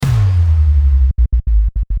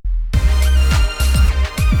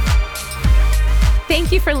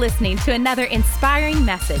Thank you for listening to another inspiring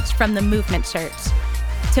message from the Movement Church.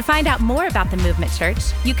 To find out more about the Movement Church,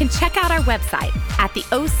 you can check out our website at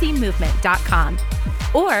theocmovement.com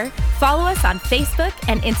or follow us on Facebook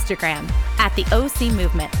and Instagram at the OC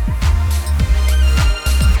Movement.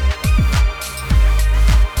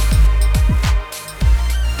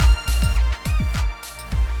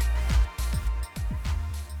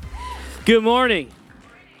 Good morning.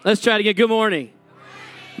 Let's try to get good morning.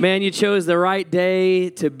 Man, you chose the right day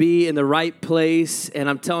to be in the right place, and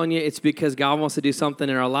I'm telling you, it's because God wants to do something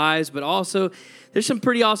in our lives, but also there's some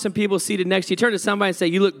pretty awesome people seated next to you. Turn to somebody and say,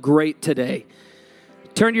 you look great today.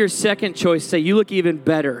 Turn to your second choice, say, you look even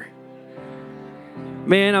better.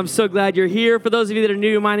 Man, I'm so glad you're here. For those of you that are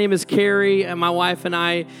new, my name is Carey, and my wife and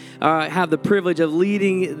I have the privilege of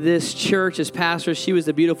leading this church as pastors. She was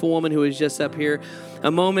the beautiful woman who was just up here a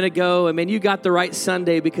moment ago. And man, you got the right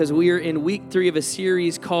Sunday because we are in week 3 of a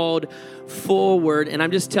series called Forward. And I'm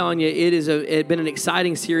just telling you, it's been an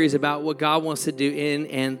exciting series about what God wants to do in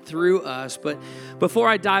and through us. But before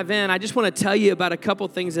I dive in, I just want to tell you about a couple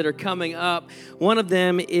things that are coming up. One of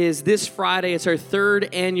them is this Friday. It's our 3rd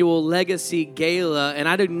annual Legacy Gala, and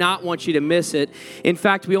I do not want you to miss it. In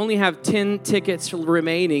fact, we only have 10 tickets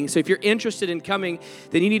remaining. So if you're interested in coming,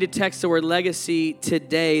 then you need to text the word Legacy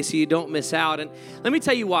today so you don't miss out. And let me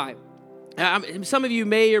tell you why. Some of you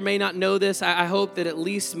may or may not know this. I hope that at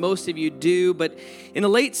least most of you do. But in the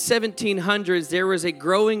late 1700s, there was a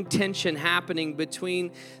growing tension happening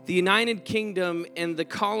between the United Kingdom and the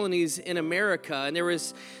colonies in America. And there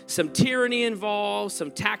was some tyranny involved,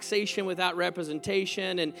 some taxation without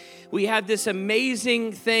representation. And we had this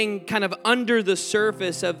amazing thing kind of under the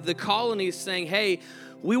surface of the colonies saying, hey,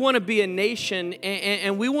 we want to be a nation,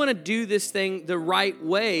 and we want to do this thing the right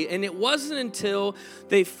way. And it wasn't until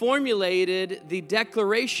they formulated the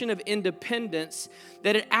Declaration of Independence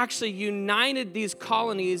that it actually united these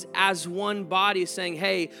colonies as one body, saying,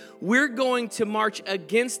 hey, we're going to march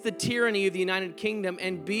against the tyranny of the United Kingdom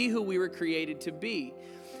and be who we were created to be.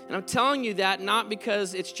 And I'm telling you that not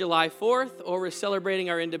because it's July 4th or we're celebrating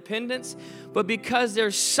our independence, but because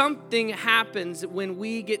there's something happens when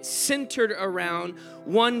we get centered around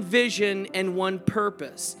one vision and one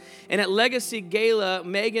purpose. And at Legacy Gala,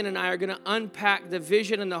 Megan and I are going to unpack the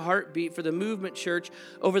vision and the heartbeat for the Movement Church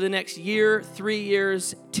over the next year, 3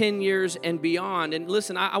 years, 10 years, and beyond. And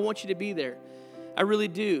listen, I want you to be there. I really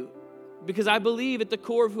do. Because I believe at the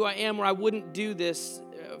core of who I am, or I wouldn't do this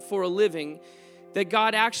for a living, that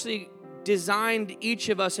God actually designed each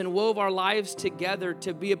of us and wove our lives together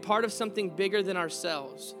to be a part of something bigger than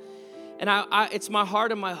ourselves. And it's my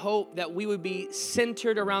heart and my hope that we would be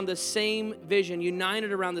centered around the same vision,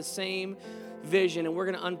 united around the same vision. And we're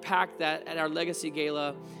going to unpack that at our Legacy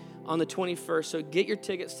Gala on the 21st. So get your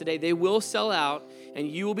tickets today. They will sell out, and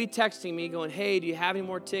you will be texting me going, hey, do you have any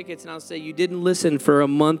more tickets? And I'll say, you didn't listen for a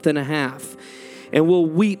month and a half. And we'll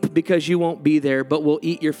weep because you won't be there, but we'll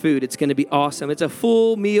eat your food. It's going to be awesome. It's a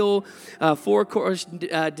full meal, 4-course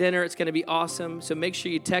dinner. It's going to be awesome. So make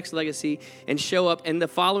sure you text Legacy and show up. And the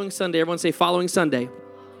following Sunday, everyone say following Sunday.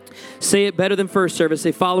 Say it better than first service.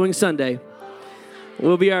 Say following Sunday.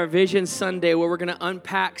 Will be our Vision Sunday where we're going to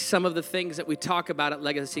unpack some of the things that we talk about at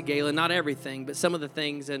Legacy Gala. Not everything, but some of the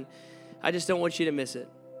things. And I just don't want you to miss it.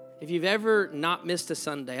 If you've ever not missed a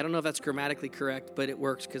Sunday, I don't know if that's grammatically correct, but it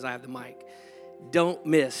works because I have the mic. Don't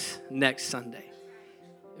miss next Sunday.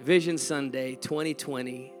 Vision Sunday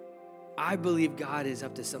 2020. I believe God is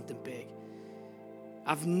up to something big.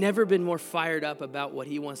 I've never been more fired up about what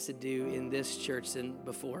he wants to do in this church than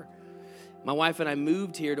before. My wife and I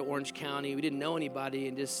moved here to Orange County. We didn't know anybody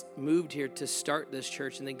and just moved here to start this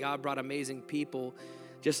church. And then God brought amazing people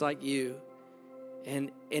just like you.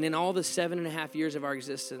 And in all the 7.5 years of our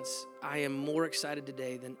existence, I am more excited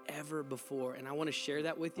today than ever before. And I want to share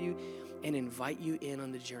that with you and invite you in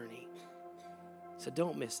on the journey. So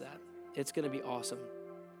don't miss that. It's going to be awesome.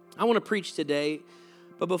 I want to preach today,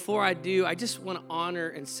 but before I do, I just want to honor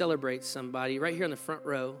and celebrate somebody right here in the front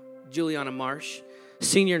row, Juliana Marsh,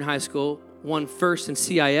 senior in high school, won first in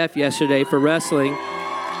CIF yesterday for wrestling.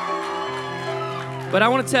 But I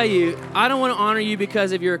want to tell you, I don't want to honor you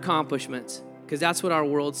because of your accomplishments, because that's what our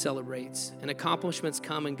world celebrates. And accomplishments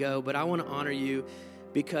come and go, but I want to honor you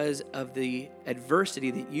because of the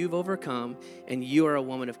adversity that you've overcome, and you are a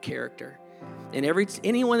woman of character. And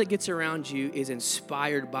anyone that gets around you is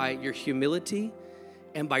inspired by your humility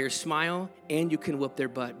and by your smile, and you can whoop their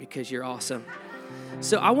butt because you're awesome.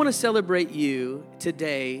 So I want to celebrate you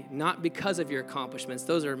today, not because of your accomplishments,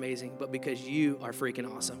 those are amazing, but because you are freaking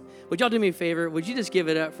awesome. Would y'all do me a favor? Would you just give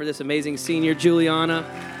it up for this amazing senior, Juliana?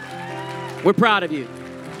 We're proud of you.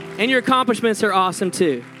 And your accomplishments are awesome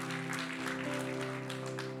too.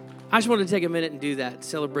 I just wanted to take a minute and do that,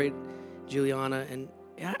 celebrate Juliana. And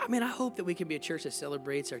I hope that we can be a church that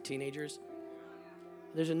celebrates our teenagers.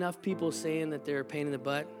 There's enough people saying that they're a pain in the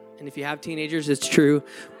butt. And if you have teenagers, it's true.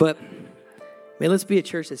 But, man, let's be a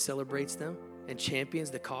church that celebrates them and champions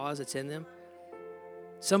the cause that's in them.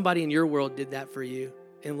 Somebody in your world did that for you.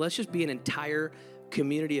 And let's just be an entire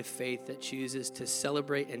community of faith that chooses to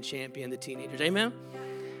celebrate and champion the teenagers. Amen?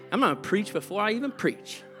 I'm going to preach before I even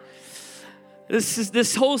preach.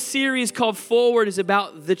 This whole series called Forward is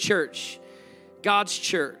about the church, God's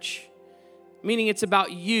church, meaning it's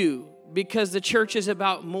about you, because the church is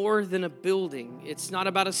about more than a building. It's not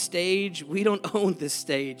about a stage. We don't own this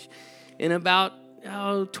stage. In about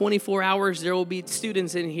 24 hours, there will be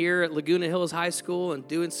students in here at Laguna Hills High School and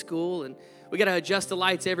doing school, and we got to adjust the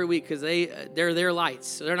lights every week because they're their lights.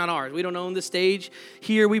 So they're not ours. We don't own the stage.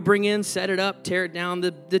 Here we bring in, set it up, tear it down.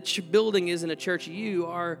 The building isn't a church. You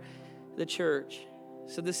are the church.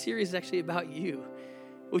 So this series is actually about you,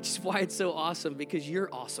 which is why it's so awesome, because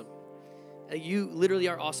you're awesome. You literally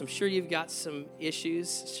are awesome. Sure, you've got some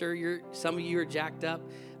issues. Sure, some of you are jacked up.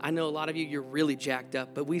 I know a lot of you're really jacked up,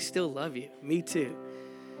 but we still love you. Me too.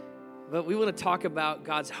 But we want to talk about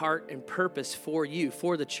God's heart and purpose for you,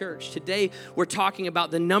 for the church. Today, we're talking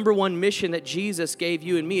about the number one mission that Jesus gave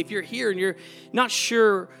you and me. If you're here and you're not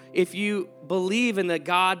sure if you believe in the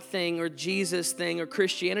God thing or Jesus thing or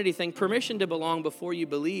Christianity thing, permission to belong before you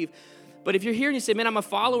believe. But if you're here and you say, man, I'm a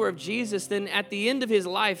follower of Jesus, then at the end of his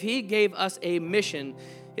life, he gave us a mission.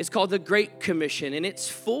 It's called the Great Commission, and it's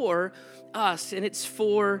for us, and it's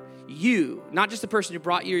for you. Not just the person who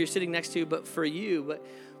brought you or you're sitting next to, but for you. But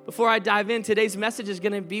before I dive in, today's message is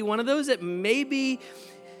going to be one of those that maybe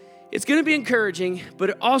it's going to be encouraging, but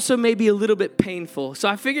it also may be a little bit painful. So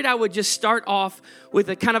I figured I would just start off with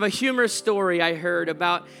a kind of a humorous story I heard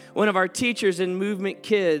about one of our teachers in Movement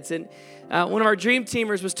Kids. And one of our dream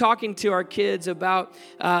teamers was talking to our kids about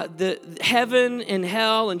the heaven and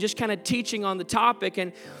hell and just kind of teaching on the topic.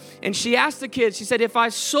 And she asked the kids, she said, if I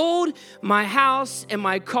sold my house and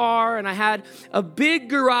my car and I had a big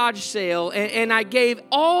garage sale and I gave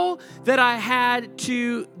all that I had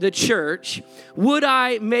to the church, would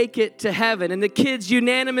I make it to heaven? And the kids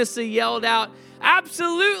unanimously yelled out,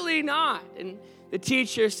 absolutely not. And the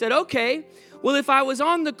teacher said, okay, well, if I was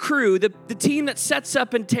on the crew, the team that sets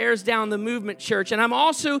up and tears down the Movement Church, and I'm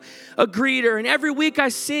also a greeter, and every week I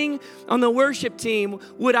sing on the worship team,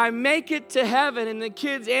 would I make it to heaven? And the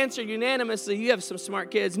kids answered unanimously, you have some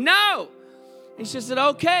smart kids, no. And she said,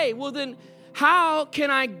 okay, well then how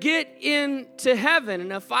can I get into heaven?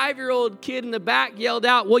 And a 5-year-old kid in the back yelled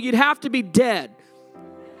out, well, you'd have to be dead.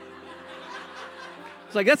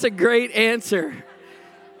 It's like, that's a great answer.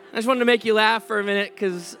 I just wanted to make you laugh for a minute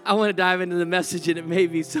because I want to dive into the message and it may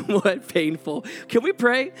be somewhat painful. Can we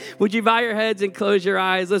pray? Would you bow your heads and close your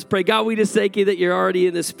eyes? Let's pray. God, we just thank you that you're already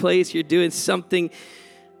in this place. You're doing something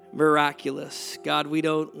miraculous. God, we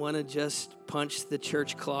don't want to just punch the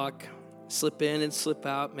church clock, slip in and slip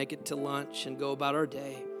out, make it to lunch and go about our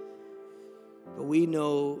day. But we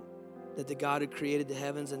know that the God who created the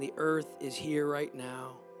heavens and the earth is here right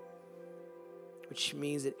now, which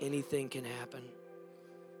means that anything can happen.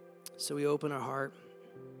 So we open our heart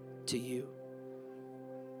to you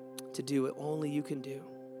to do what only you can do.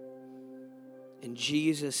 In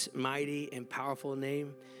Jesus' mighty and powerful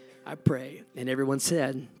name, I pray. And everyone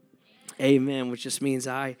said, amen, which just means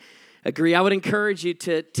I agree. I would encourage you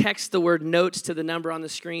to text the word notes to the number on the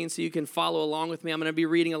screen so you can follow along with me. I'm going to be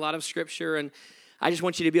reading a lot of scripture, and I just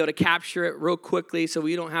want you to be able to capture it real quickly so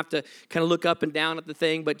we don't have to kind of look up and down at the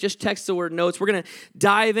thing, but just text the word notes. We're going to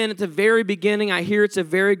dive in at the very beginning. I hear it's a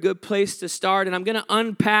very good place to start, and I'm going to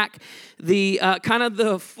unpack the kind of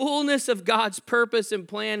the fullness of God's purpose and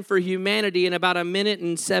plan for humanity in about 1 minute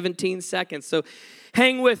and 17 seconds. So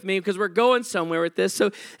hang with me because we're going somewhere with this.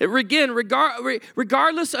 So again,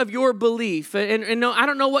 regardless of your belief, and no, I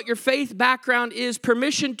don't know what your faith background is,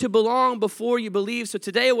 permission to belong before you believe. So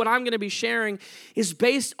today what I'm going to be sharing is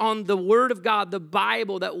based on the Word of God, the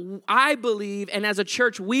Bible, that I believe, and as a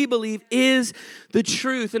church we believe is the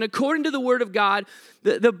truth. And according to the Word of God,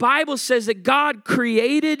 the Bible says that God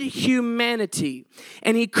created humanity,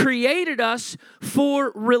 and He created us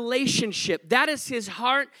for relationship. That is His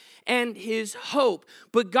heart and His hope.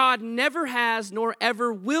 But God never has, nor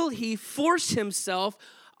ever will He force Himself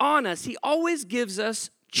on us. He always gives us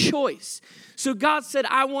choice. So God said,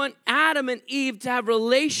 I want Adam and Eve to have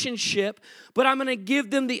relationship, but I'm going to give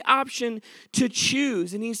them the option to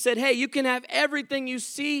choose. And He said, hey, you can have everything you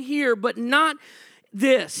see here, but not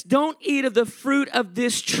this. Don't eat of the fruit of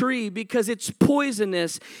this tree because it's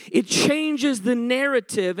poisonous. It changes the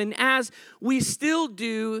narrative. And as we still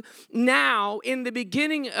do now, in the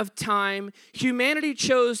beginning of time, humanity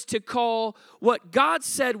chose to call what God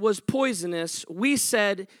said was poisonous, we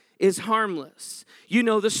said is harmless. You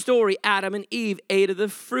know the story. Adam and Eve ate of the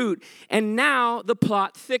fruit. And now the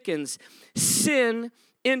plot thickens. Sin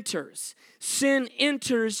enters. Sin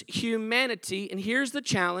enters humanity, and here's the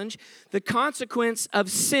challenge. The consequence of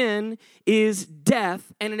sin is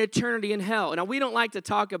death and an eternity in hell. Now, we don't like to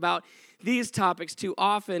talk about these topics too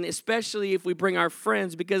often, especially if we bring our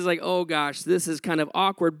friends, because like, oh gosh, this is kind of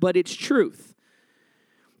awkward, but it's truth.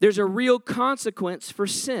 There's a real consequence for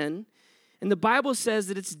sin, and the Bible says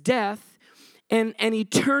that it's death and an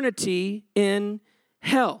eternity in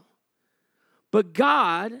hell. But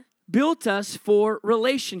God built us for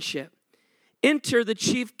relationship. Enter the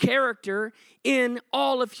chief character in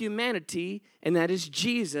all of humanity, and that is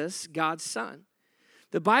Jesus, God's Son.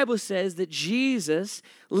 The Bible says that Jesus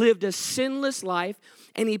lived a sinless life,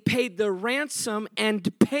 and he paid the ransom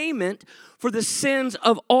and payment for the sins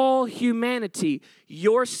of all humanity.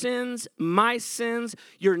 Your sins, my sins,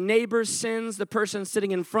 your neighbor's sins, the person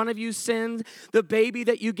sitting in front of you sins, the baby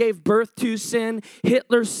that you gave birth to sin,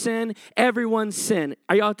 Hitler's sin, everyone's sin.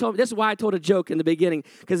 Are y'all told me? This is why I told a joke in the beginning,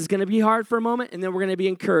 because it's going to be hard for a moment, and then we're going to be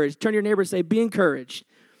encouraged. Turn to your neighbor and say, be encouraged.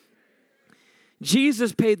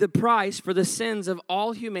 Jesus paid the price for the sins of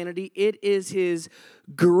all humanity. It is his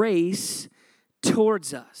grace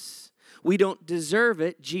towards us. We don't deserve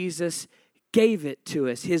it. Jesus gave it to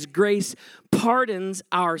us. His grace pardons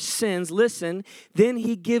our sins. Listen, then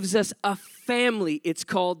he gives us a family. It's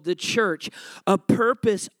called the church, a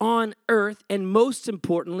purpose on earth, and most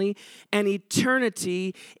importantly, an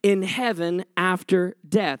eternity in heaven after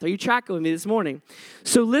death. Are you tracking with me this morning?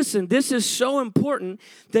 So listen, this is so important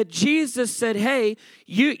that Jesus said, hey,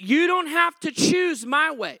 you don't have to choose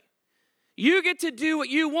my way. You get to do what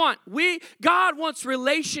you want. God wants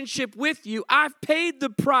relationship with you. I've paid the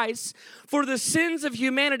price for the sins of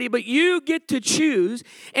humanity, but you get to choose.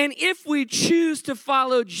 And if we choose to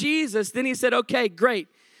follow Jesus, then he said, okay, great.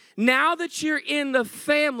 Now that you're in the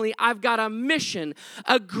family, I've got a mission,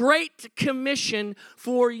 a great commission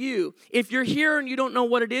for you. If you're here and you don't know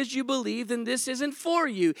what it is you believe, then this isn't for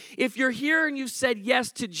you. If you're here and you've said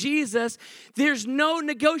yes to Jesus, there's no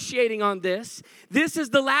negotiating on this. This is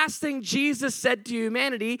the last thing Jesus said to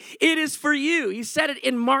humanity. It is for you. He said it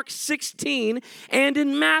in Mark 16 and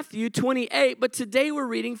in Matthew 28, but today we're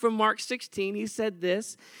reading from Mark 16. He said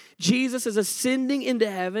this. Jesus is ascending into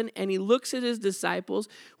heaven, and he looks at his disciples,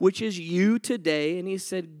 which is you today, and he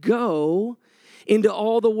said, go into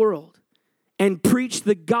all the world and preach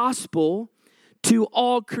the gospel to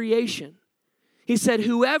all creation. He said,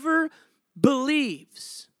 whoever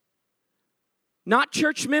believes, not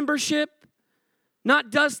church membership,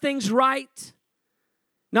 not does things right,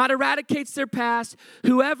 not eradicates their past,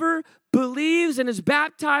 whoever believes and is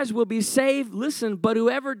baptized will be saved. Listen, but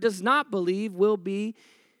whoever does not believe will be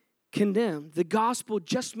condemned. The gospel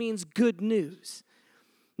just means good news.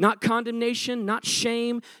 Not condemnation, not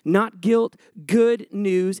shame, not guilt, good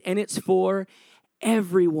news, and it's for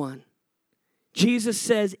everyone. Jesus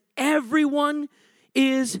says everyone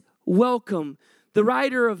is welcome. The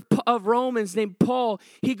writer of Romans named Paul,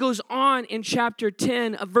 he goes on in chapter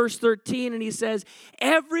 10 of verse 13, and he says,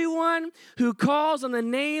 everyone who calls on the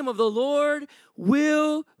name of the Lord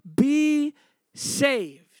will be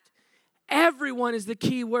saved. Everyone is the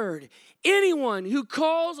key word. Anyone who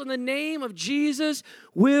calls on the name of Jesus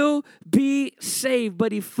will be saved.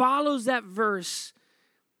 But he follows that verse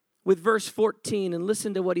with verse 14, and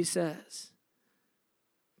listen to what he says.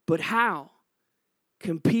 But how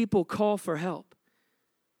can people call for help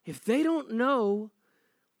if they don't know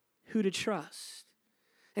who to trust?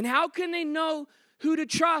 And how can they know who to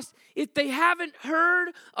trust if they haven't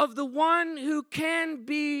heard of the one who can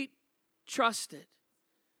be trusted?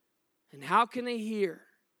 And how can they hear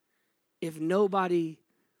if nobody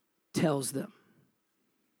tells them?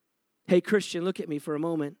 Hey, Christian, look at me for a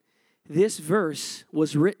moment. This verse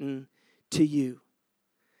was written to you,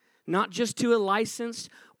 not just to a licensed,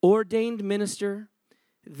 ordained minister.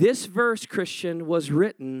 This verse, Christian, was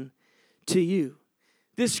written to you.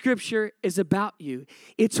 This scripture is about you.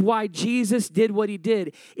 It's why Jesus did what he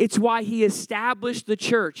did. It's why he established the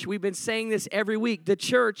church. We've been saying this every week. The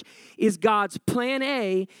church is God's plan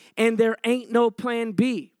A, and there ain't no plan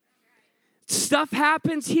B. Stuff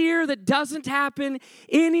happens here that doesn't happen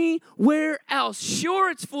anywhere else. Sure,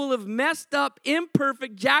 it's full of messed up,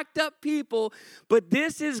 imperfect, jacked up people, but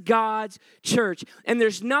this is God's church. And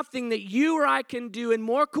there's nothing that you or I can do in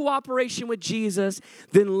more cooperation with Jesus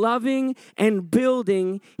than loving and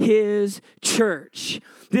building his church.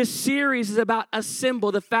 This series is about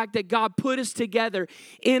assemble, the fact that God put us together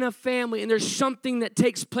in a family, and there's something that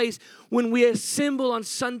takes place when we assemble on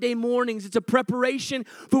Sunday mornings. It's a preparation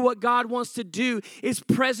for what God wants to do. His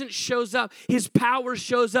presence shows up. His power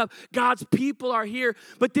shows up. God's people are here.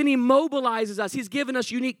 But then he mobilizes us. He's given us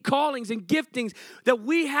unique callings and giftings that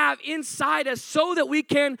we have inside us so that we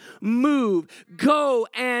can move, go,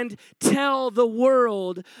 and tell the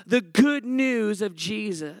world the good news of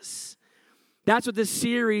Jesus. That's what this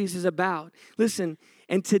series is about. Listen,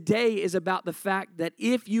 and today is about the fact that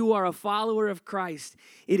if you are a follower of Christ,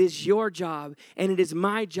 it is your job and it is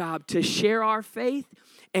my job to share our faith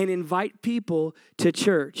and invite people to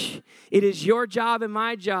church. It is your job and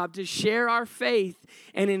my job to share our faith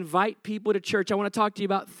and invite people to church. I want to talk to you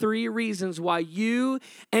about 3 reasons why you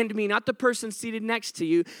and me, not the person seated next to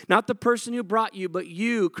you, not the person who brought you, but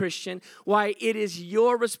you, Christian, why it is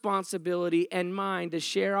your responsibility and mine to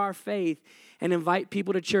share our faith and invite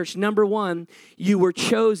people to church. Number 1, you were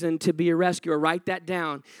chosen to be a rescuer. Write that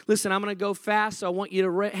down. Listen, I'm going to go fast, so I want you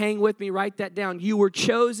to hang with me. Write that down. You were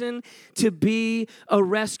chosen to be a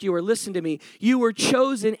rescuer. Listen to me. You were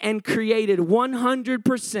chosen and created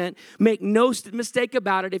 100%. Make no mistake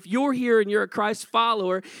about it. If you're here and you're a Christ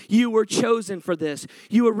follower, you were chosen for this.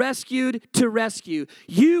 You were rescued to rescue.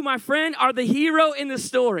 You, my friend, are the hero in the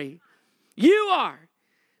story. You are.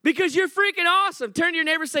 Because you're freaking awesome. Turn to your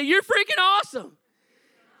neighbor and say, you're freaking awesome.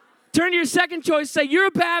 Turn to your second choice, say, you're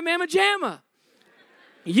a bad mamma jamma.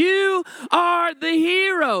 You are the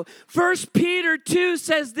hero. 1 Peter 2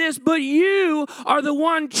 says this, but you are the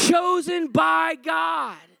one chosen by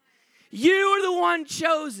God. You are the one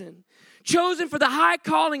chosen. Chosen for the high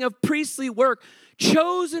calling of priestly work.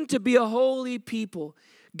 Chosen to be a holy people.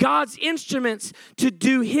 God's instruments to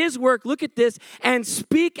do his work. Look at this. And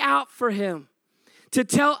speak out for him. To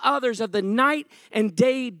tell others of the night and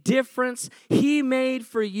day difference he made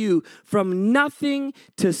for you, from nothing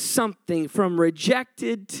to something, from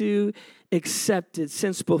rejected to accepted.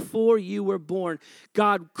 Since before you were born,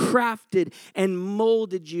 God crafted and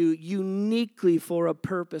molded you uniquely for a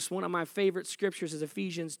purpose. One of my favorite scriptures is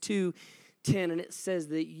Ephesians 2:10, and it says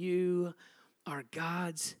that you are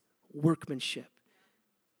God's workmanship,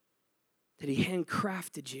 that he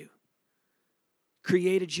handcrafted you.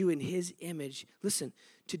 Created you in his image, listen,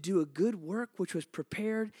 to do a good work which was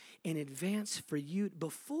prepared in advance for you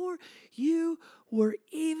before you were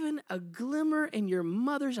even a glimmer in your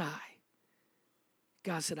mother's eye.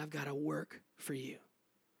 God said, I've got a work for you.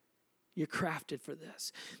 You're crafted for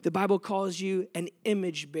this. The Bible calls you an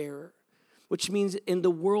image bearer, which means in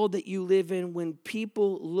the world that you live in, when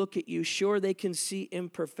people look at you, sure, they can see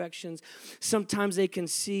imperfections. Sometimes they can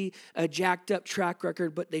see a jacked up track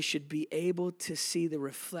record, but they should be able to see the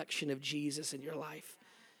reflection of Jesus in your life.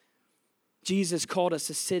 Jesus called us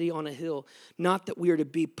a city on a hill, not that we are to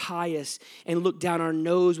be pious and look down our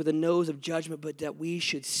nose with a nose of judgment, but that we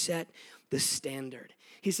should set the standard.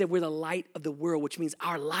 He said we're the light of the world, which means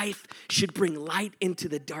our life should bring light into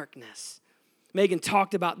the darkness. Megan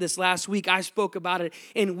talked about this last week. I spoke about it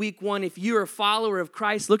in week 1. If you're a follower of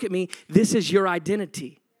Christ, look at me. This is your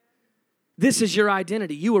identity. This is your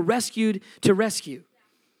identity. You were rescued to rescue.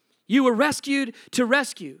 You were rescued to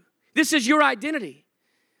rescue. This is your identity.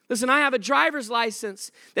 Listen, I have a driver's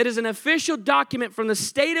license that is an official document from the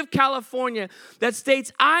state of California that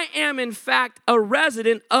states I am, in fact, a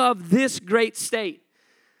resident of this great state.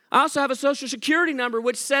 I also have a social security number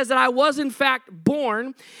which says that I was in fact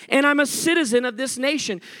born and I'm a citizen of this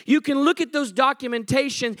nation. You can look at those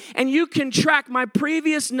documentation and you can track my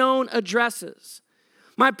previous known addresses,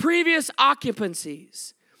 my previous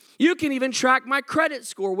occupancies. You can even track my credit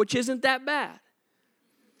score, which isn't that bad.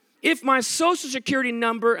 If my social security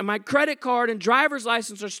number and my credit card and driver's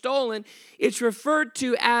license are stolen, it's referred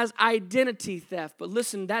to as identity theft. But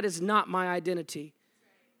listen, that is not my identity.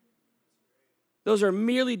 Those are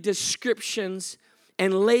merely descriptions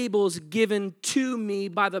and labels given to me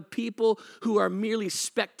by the people who are merely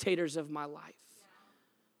spectators of my life.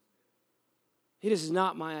 It is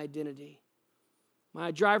not my identity. My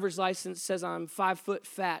driver's license says I'm 5 foot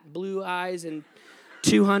fat, blue eyes, and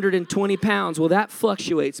 220 pounds. Well, that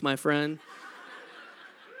fluctuates, my friend.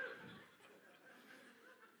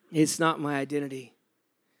 It's not my identity.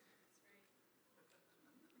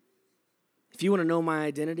 If you want to know my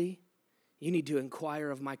identity, you need to inquire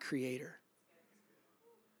of my Creator,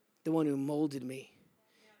 the one who molded me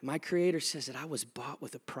My Creator says that I was bought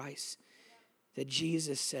with a price. That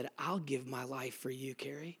Jesus said, I'll give my life for you,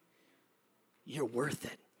 Carey. You're worth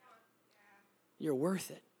it. You're worth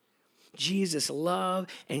it. Jesus' love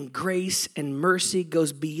and grace and mercy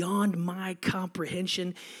goes beyond my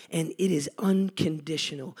comprehension, and it is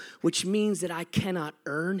unconditional, which means that I cannot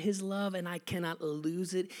earn his love and I cannot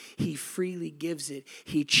lose it. He freely gives it.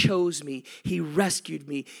 He chose me. He rescued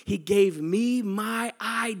me. He gave me my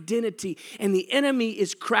identity, and the enemy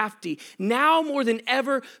is crafty. Now more than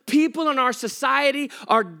ever, people in our society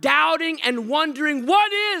are doubting and wondering,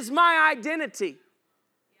 what is my identity?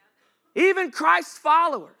 Even Christ's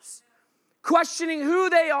followers, questioning who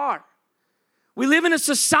they are. We live in a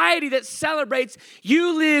society that celebrates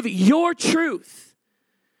you live your truth,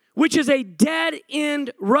 which is a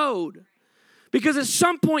dead-end road. Because at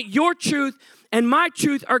some point, your truth and my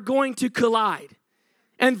truth are going to collide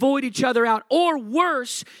and void each other out. Or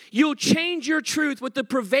worse, you'll change your truth with the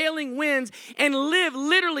prevailing winds and live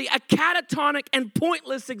literally a catatonic and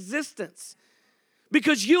pointless existence.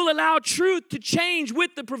 Because you'll allow truth to change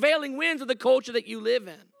with the prevailing winds of the culture that you live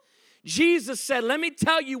in. Jesus said, let me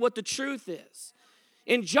tell you what the truth is.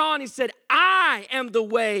 In John, he said, I am the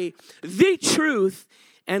way, the truth,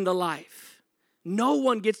 and the life. No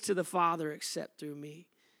one gets to the Father except through me.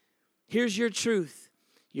 Here's your truth.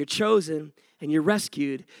 You're chosen and you're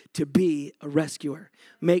rescued to be a rescuer.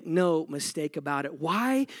 Make no mistake about it.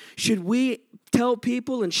 Why should we tell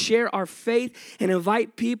people and share our faith and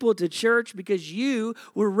invite people to church? Because you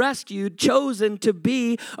were rescued, chosen to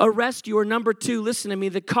be a rescuer. Number two, listen to me,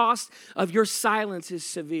 the cost of your silence is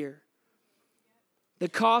severe. The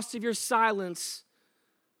cost of your silence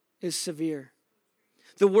is severe.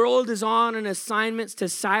 The world is on an assignment to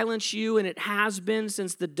silence you, and it has been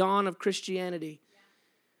since the dawn of Christianity.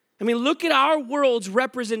 I mean, look at our world's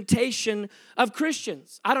representation of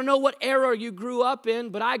Christians. I don't know what era you grew up in,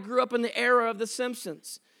 but I grew up in the era of The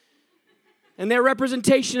Simpsons. And their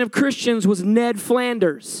representation of Christians was Ned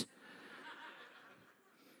Flanders.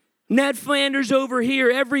 Ned Flanders over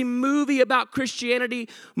here, every movie about Christianity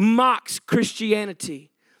mocks Christianity.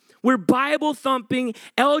 We're Bible-thumping,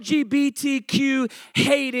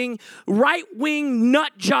 LGBTQ-hating, right-wing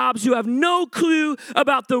nut jobs who have no clue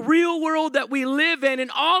about the real world that we live in.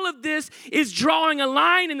 And all of this is drawing a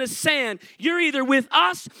line in the sand. You're either with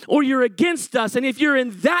us or you're against us. And if you're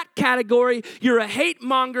in that category, you're a hate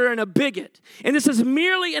monger and a bigot. And this is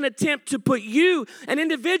merely an attempt to put you, an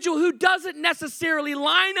individual who doesn't necessarily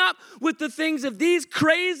line up with the things of these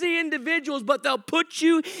crazy individuals, but they'll put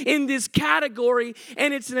you in this category,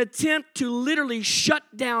 and it's an attempt to literally shut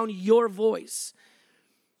down your voice.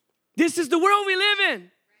 This is the world we live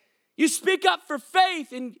in. You speak up for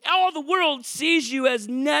faith, and all the world sees you as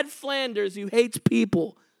Ned Flanders who hates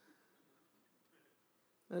people.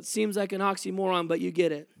 That seems like an oxymoron, but you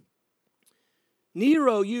get it.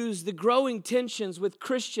 Nero used the growing tensions with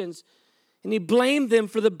Christians, and he blamed them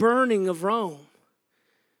for the burning of Rome.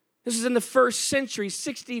 This is in the first century,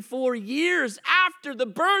 64 years after the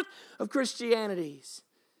birth of Christianity.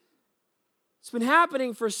 It's been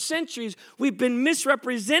happening for centuries. We've been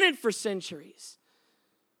misrepresented for centuries.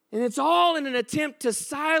 And it's all in an attempt to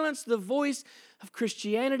silence the voice of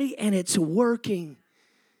Christianity, and it's working.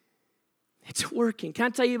 It's working. Can I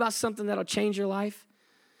tell you about something that'll change your life?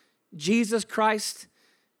 Jesus Christ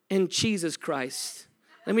and Jesus Christ.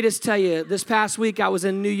 Let me just tell you, this past week I was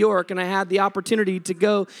in New York, and I had the opportunity to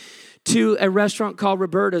go to a restaurant called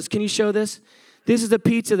Roberta's. Can you show this? This is a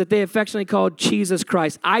pizza that they affectionately called Jesus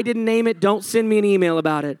Christ. I didn't name it. Don't send me an email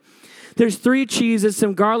about it. There's 3 cheeses,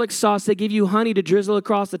 some garlic sauce. They give you honey to drizzle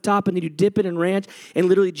across the top, and then you dip it in ranch, and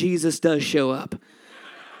literally Jesus does show up.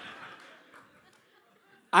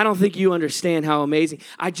 I don't think you understand how amazing.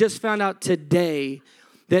 I just found out today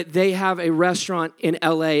that they have a restaurant in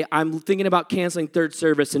LA. I'm thinking about canceling third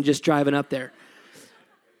service and just driving up there.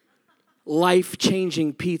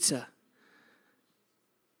 Life-changing pizza.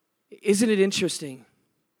 Isn't it interesting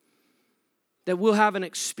that we'll have an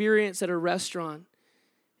experience at a restaurant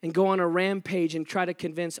and go on a rampage and try to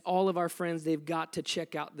convince all of our friends they've got to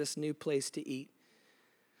check out this new place to eat?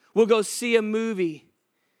 We'll go see a movie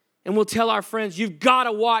and we'll tell our friends, you've got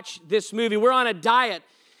to watch this movie. We're on a diet.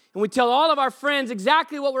 And we tell all of our friends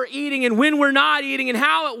exactly what we're eating and when we're not eating and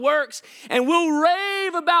how it works. And we'll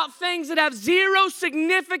rave about things that have zero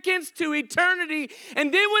significance to eternity.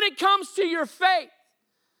 And then when it comes to your faith,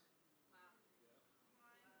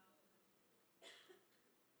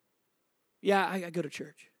 yeah, I go to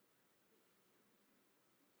church.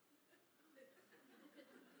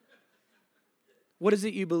 What is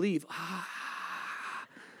it you believe?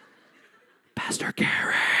 Pastor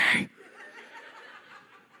Carey.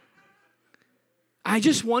 I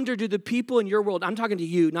just wonder, do the people in your world, I'm talking to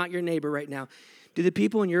you, not your neighbor right now, do the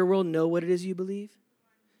people in your world know what it is you believe?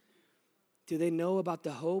 Do they know about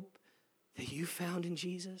the hope that you found in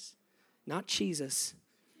Jesus? Not Jesus,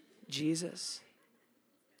 Jesus.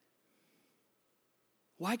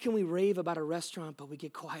 Why can we rave about a restaurant, but we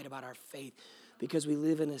get quiet about our faith? Because we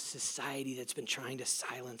live in a society that's been trying to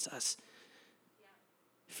silence us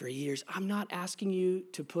for years. I'm not asking you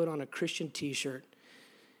to put on a Christian t-shirt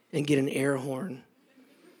and get an air horn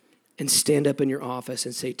and stand up in your office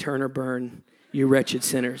and say, turn or burn, you wretched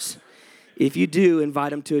sinners. If you do, invite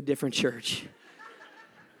them to a different church.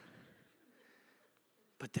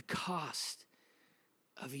 But the cost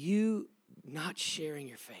of you not sharing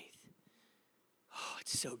your faith, oh,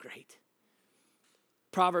 it's so great.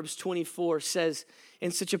 Proverbs 24 says in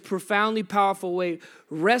such a profoundly powerful way,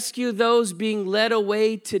 rescue those being led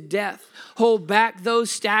away to death, hold back those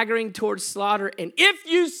staggering towards slaughter. And if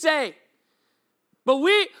you say, but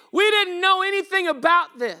we didn't know anything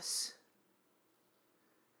about this.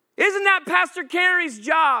 Isn't that Pastor Carey's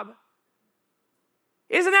job?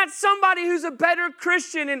 Isn't that somebody who's a better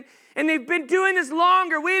Christian and they've been doing this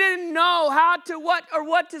longer? We didn't know how to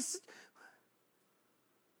what to.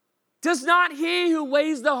 Does not he who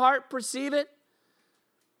weighs the heart perceive it?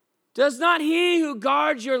 Does not he who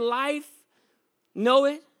guards your life know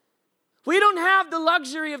it? We don't have the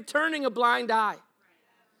luxury of turning a blind eye.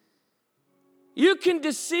 You can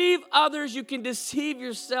deceive others, you can deceive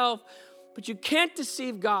yourself, but you can't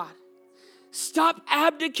deceive God. Stop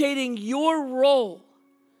abdicating your role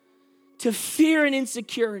to fear and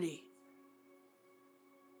insecurity.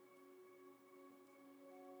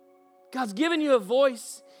 God's given you a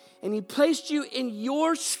voice, and he placed you in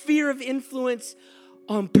your sphere of influence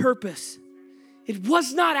on purpose. It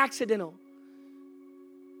was not accidental.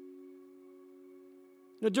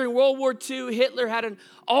 During World War II, Hitler had an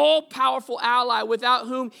all-powerful ally without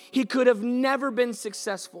whom he could have never been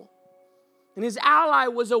successful. And his ally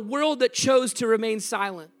was a world that chose to remain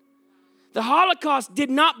silent. The Holocaust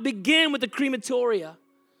did not begin with the crematoria.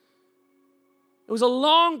 It was a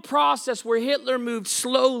long process where Hitler moved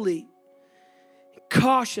slowly,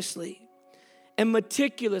 cautiously, and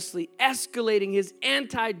meticulously escalating his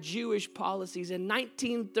anti-Jewish policies. In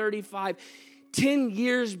 1935, 10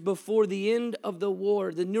 years before the end of the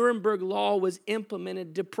war, the Nuremberg Law was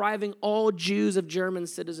implemented, depriving all Jews of German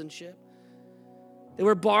citizenship. They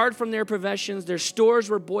were barred from their professions. Their stores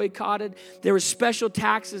were boycotted. There were special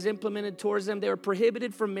taxes implemented towards them. They were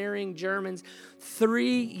prohibited from marrying Germans.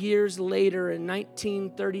 3 years later, in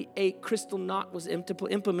 1938, Kristallnacht was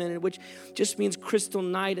implemented, which just means crystal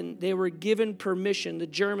night. And they were given permission, the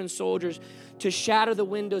German soldiers, to shatter the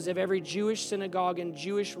windows of every Jewish synagogue and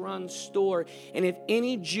Jewish-run store. And if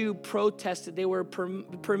any Jew protested, they were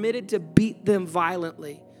permitted to beat them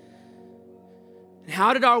violently.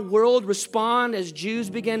 How did our world respond as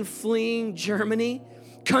Jews began fleeing Germany?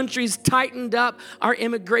 Countries tightened up our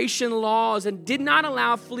immigration laws and did not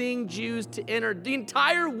allow fleeing Jews to enter. The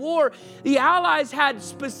entire war, the Allies had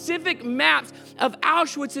specific maps of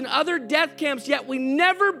Auschwitz and other death camps, yet we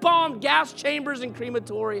never bombed gas chambers and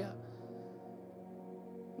crematoria.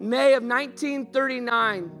 May of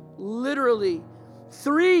 1939, literally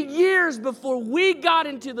 3 years before we got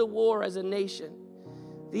into the war as a nation,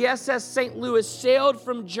 the SS St. Louis sailed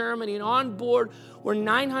from Germany, and on board were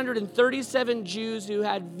 937 Jews who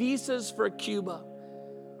had visas for Cuba.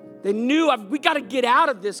 They knew, we got to get out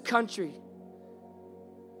of this country.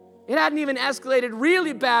 It hadn't even escalated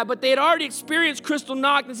really bad, but they had already experienced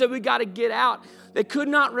Kristallnacht and said, we got to get out. They could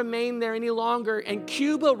not remain there any longer, and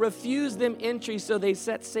Cuba refused them entry, so they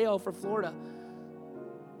set sail for Florida.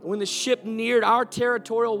 When the ship neared our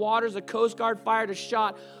territorial waters, the Coast Guard fired a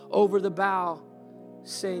shot over the bow,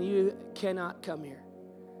 saying, you cannot come here.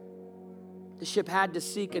 The ship had to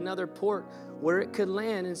seek another port where it could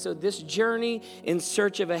land. And so this journey in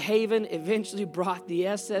search of a haven eventually brought the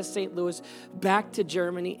SS St. Louis back to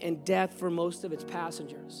Germany and death for most of its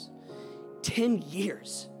passengers. 10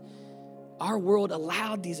 years. Our world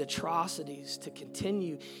allowed these atrocities to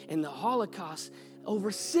continue. In the Holocaust, over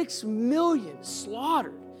 6 million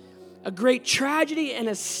slaughtered. A great tragedy and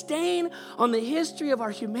a stain on the history of our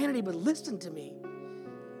humanity. But listen to me.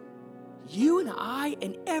 You and I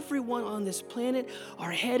and everyone on this planet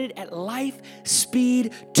are headed at life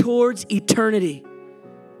speed towards eternity.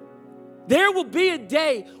 There will be a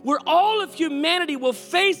day where all of humanity will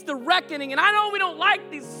face the reckoning. And I know we don't like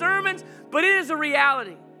these sermons, but it is a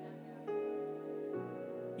reality.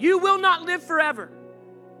 You will not live forever.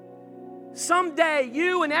 Someday,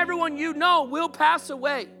 you and everyone you know will pass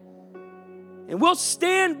away. And we'll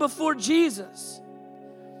stand before Jesus.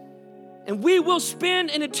 And we will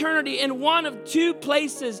spend an eternity in one of two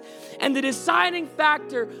places. And the deciding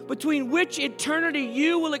factor between which eternity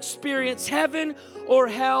you will experience, heaven or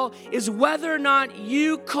hell, is whether or not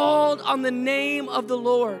you called on the name of the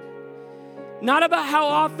Lord. Not about how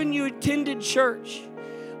often you attended church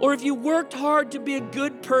or if you worked hard to be a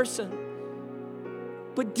good person.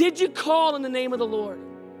 But did you call on the name of the Lord?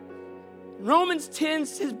 Romans 10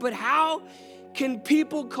 says, but how can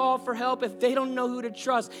people call for help if they don't know who to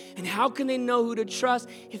trust? And how can they know who to trust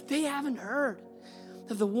if they haven't heard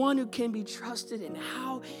of the one who can be trusted? And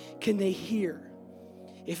how can they hear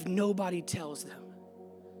if nobody tells them?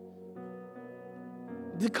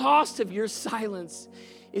 The cost of your silence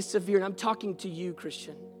is severe. And I'm talking to you,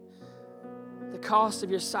 Christian. The cost of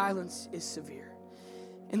your silence is severe.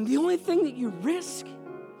 And the only thing that you risk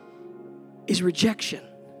is rejection,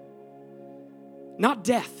 not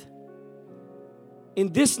death.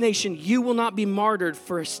 In this nation, you will not be martyred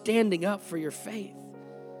for standing up for your faith.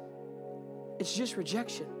 It's just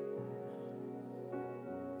rejection.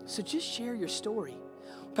 So just share your story.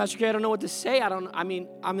 Pastor Carey, I don't know what to say.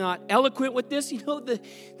 I'm not eloquent with this. You know,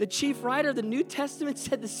 the chief writer of the New Testament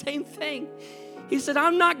said the same thing. He said,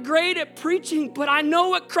 I'm not great at preaching, but I know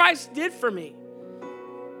what Christ did for me.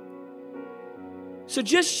 So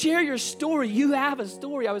just share your story. You have a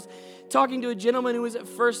story. I was talking to a gentleman who was at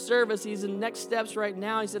first service. He's in Next Steps right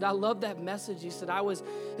now. He said, I love that message. He said, I was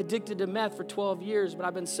addicted to meth for 12 years, but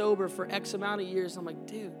I've been sober for X amount of years. I'm like,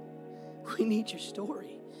 dude, we need your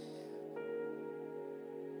story.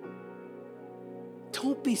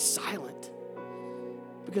 Don't be silent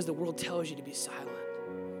because the world tells you to be silent.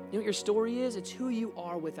 You know what your story is? It's who you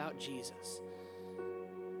are without Jesus.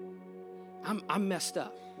 I'm messed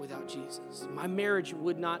up without Jesus. My marriage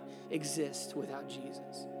would not exist without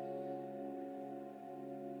Jesus.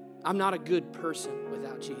 I'm not a good person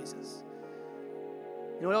without Jesus.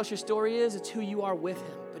 You know what else your story is? It's who you are with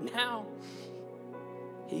him. But now,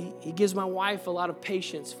 he gives my wife a lot of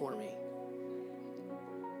patience for me.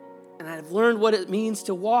 And I've learned what it means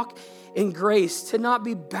to walk in grace, to not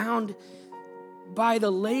be bound by the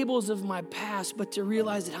labels of my past, but to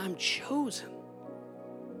realize that I'm chosen.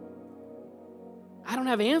 I don't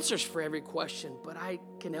have answers for every question, but I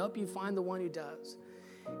can help you find the one who does.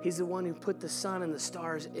 He's the one who put the sun and the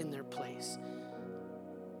stars in their place.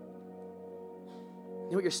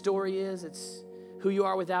 You know what your story is? It's who you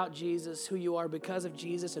are without Jesus, who you are because of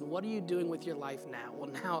Jesus, and what are you doing with your life now? Well,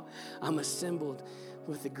 now I'm assembled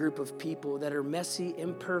with a group of people that are messy,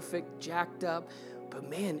 imperfect, jacked up, but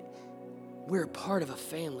man, we're a part of a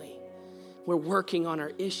family. We're working on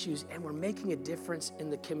our issues, and we're making a difference in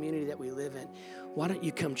the community that we live in. Why don't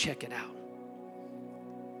you come check it out?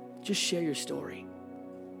 Just share your story.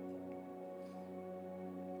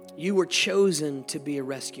 You were chosen to be a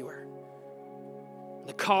rescuer.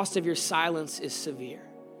 The cost of your silence is severe,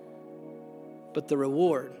 but the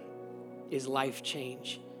reward is life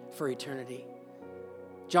change for eternity.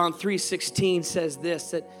 John 3:16 says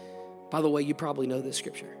this, that, by the way, you probably know this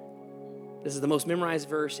scripture. This is the most memorized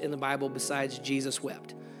verse in the Bible besides Jesus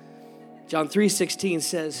wept. John 3:16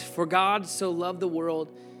 says, for God so loved the world.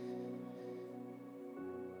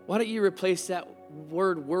 Why don't you replace that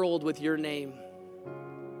word world with your name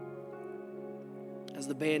as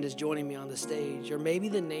the band is joining me on the stage? Or maybe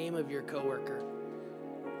the name of your coworker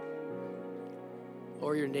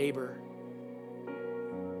or your neighbor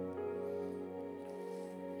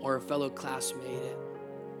or a fellow classmate at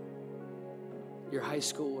your high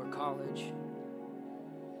school or college.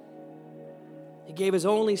 He gave his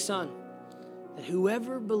only son, that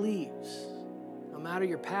whoever believes, no matter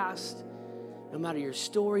your past, no matter your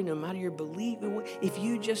story, no matter your belief, if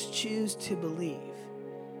you just choose to believe,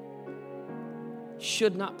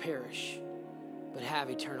 should not perish, but have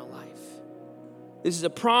eternal life. This is a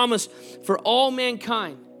promise for all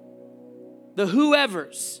mankind. The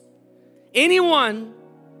whoever's, anyone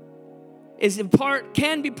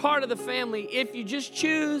can be part of the family if you just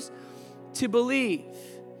choose to believe.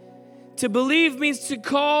 To believe means to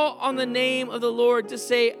call on the name of the Lord, to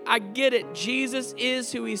say, I get it. Jesus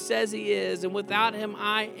is who he says he is, and without him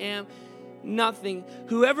I am nothing.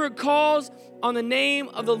 Whoever calls on the name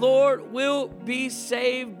of the Lord will be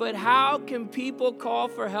saved. But how can people call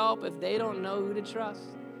for help if they don't know who to trust?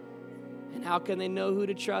 And how can they know who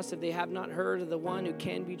to trust if they have not heard of the one who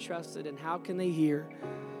can be trusted? And how can they hear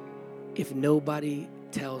if nobody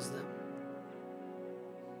tells them?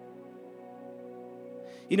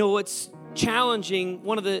 You know what's challenging,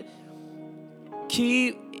 one of the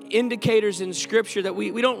key indicators in Scripture that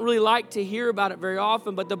we don't really like to hear about it very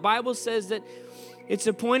often, but the Bible says that It's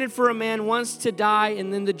appointed for a man once to die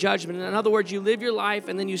and then the judgment. In other words, you live your life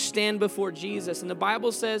and then you stand before Jesus. And the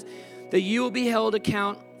Bible says that you will be held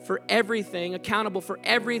accountable for everything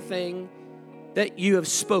that you have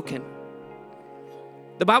spoken.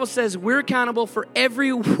 The Bible says we're accountable for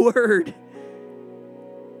every word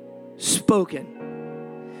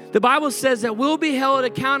spoken. The Bible says that we'll be held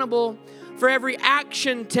accountable for every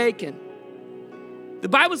action taken. The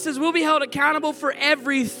Bible says we'll be held accountable for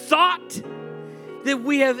every thought that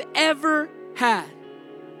we have ever had.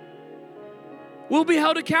 We'll be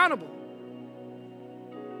held accountable.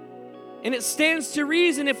 And it stands to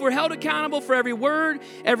reason if we're held accountable for every word,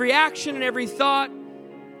 every action, and every thought,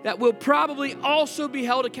 that we'll probably also be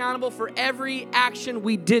held accountable for every action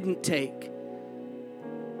we didn't take.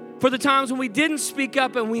 For the times when we didn't speak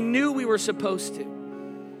up and we knew we were supposed to.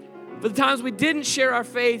 For the times we didn't share our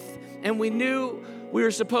faith and we knew we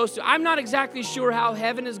were supposed to. I'm not exactly sure how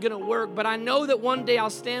heaven is going to work, but I know that one day I'll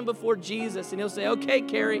stand before Jesus and he'll say, okay,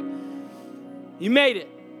 Carey, you made it.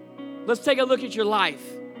 Let's take a look at your life.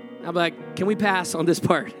 I'll be like, can we pass on this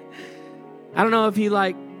part? I don't know if he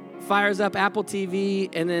fires up Apple TV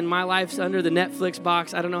and then my life's under the Netflix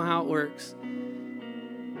box. I don't know how it works.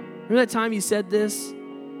 Remember that time you said this?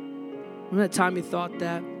 Remember that time you thought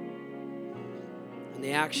that? And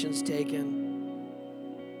the actions taken.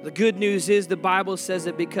 The good news is the Bible says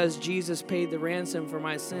that because Jesus paid the ransom for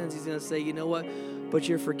my sins, he's going to say, you know what? But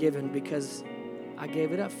you're forgiven because I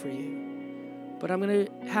gave it up for you. But I'm going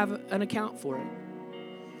to have an account for it.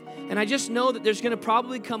 And I just know that there's going to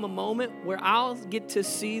probably come a moment where I'll get to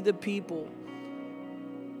see the people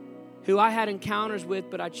who I had encounters with,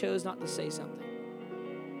 but I chose not to say something.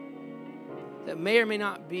 That may or may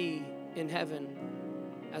not be in heaven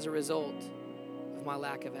as a result of my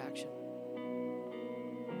lack of action.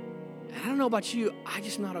 I don't know about you, I'm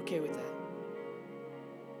just not okay with that.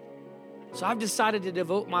 So I've decided to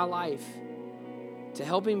devote my life to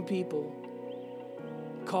helping people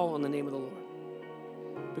call on the name of the Lord.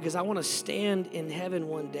 Because I want to stand in heaven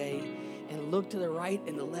one day and look to the right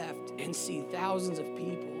and the left and see thousands of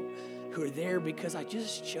people who are there because I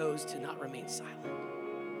just chose to not remain silent.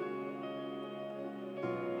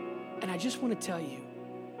 And I just want to tell you,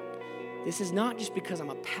 this is not just because I'm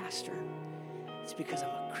a pastor, it's because I'm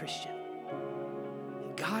a Christian.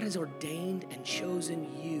 God has ordained and chosen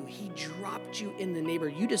you. He dropped you in the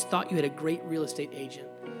neighborhood. You just thought you had a great real estate agent.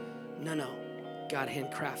 No. God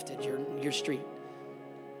handcrafted your street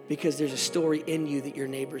because there's a story in you that your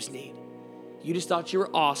neighbors need. You just thought you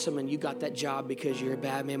were awesome and you got that job because you're a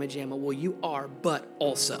bad mamma jamma. Well, you are, but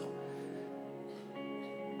also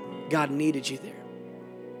God needed you there.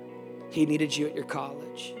 He needed you at your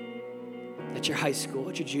college, at your high school,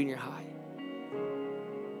 at your junior high.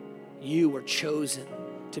 You were chosen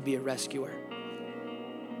to be a rescuer.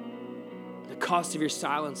 The cost of your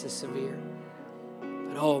silence is severe.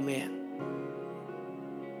 But oh man,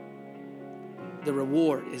 the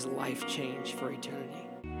reward is life change for eternity.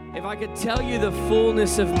 If I could tell you the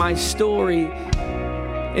fullness of my story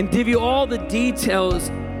and give you all the details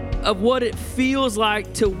of what it feels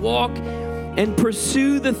like to walk and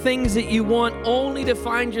pursue the things that you want only to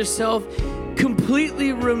find yourself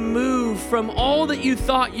completely removed from all that you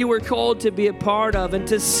thought you were called to be a part of, and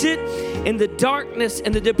to sit in the darkness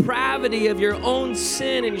and the depravity of your own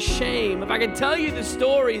sin and shame. If I could tell you the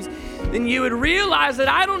stories, then you would realize that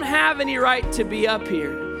I don't have any right to be up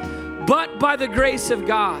here, but by the grace of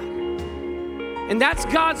God. And that's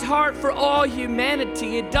God's heart for all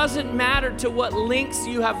humanity. It doesn't matter to what lengths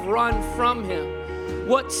you have run from Him,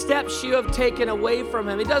 what steps you have taken away from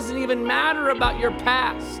Him. It doesn't even matter about your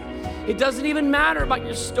past. It doesn't even matter about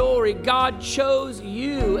your story. God chose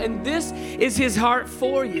you, and this is His heart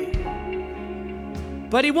for you.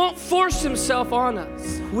 But He won't force Himself on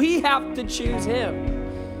us. We have to choose Him.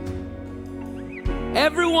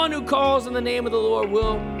 Everyone who calls on the name of the Lord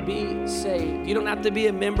will be saved. You don't have to be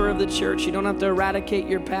a member of the church. You don't have to eradicate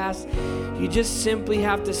your past. You just simply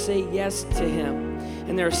have to say yes to Him.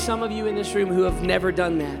 And there are some of you in this room who have never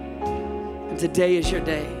done that. And today is your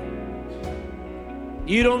day.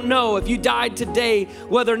 You don't know if you died today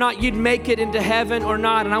whether or not you'd make it into heaven or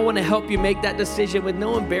not. And I want to help you make that decision with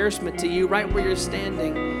no embarrassment to you, right where you're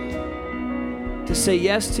standing, to say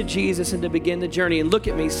yes to Jesus and to begin the journey. And look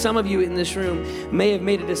at me, some of you in this room may have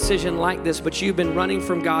made a decision like this, but you've been running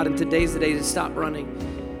from God, and today's the day to stop running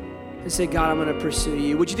and say, God, I'm going to pursue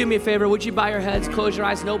you. Would you do me a favor? Would you bow your heads, close your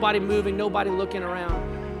eyes, nobody moving, nobody looking around.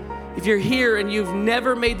 If you're here and you've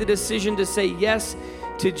never made the decision to say yes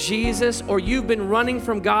to Jesus, or you've been running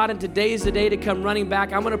from God and today's the day to come running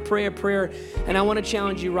back, I'm going to pray a prayer, and I want to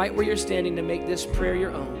challenge you right where you're standing to make this prayer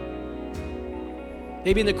your own.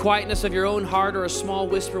 Maybe in the quietness of your own heart or a small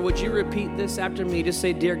whisper, would you repeat this after me? Just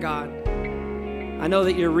say, dear God, I know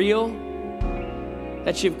that you're real,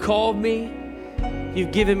 that you've called me,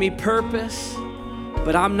 you've given me purpose,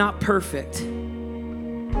 but I'm not perfect.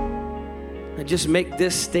 And just make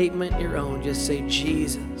this statement your own. Just say,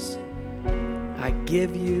 Jesus, I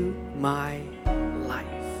give you my life.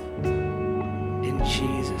 In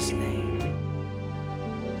Jesus' name.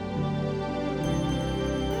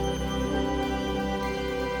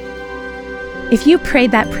 If you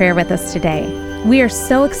prayed that prayer with us today, we are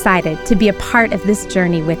so excited to be a part of this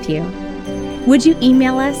journey with you. Would you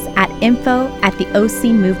email us at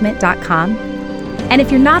info@theocmovement.com? And if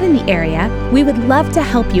you're not in the area, we would love to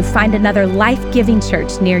help you find another life-giving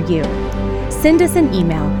church near you. Send us an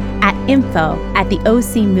email at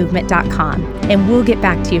info@theocmovement.com, and we'll get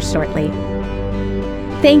back to you shortly.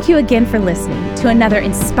 Thank you again for listening to another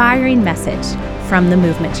inspiring message from the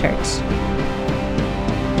Movement Church.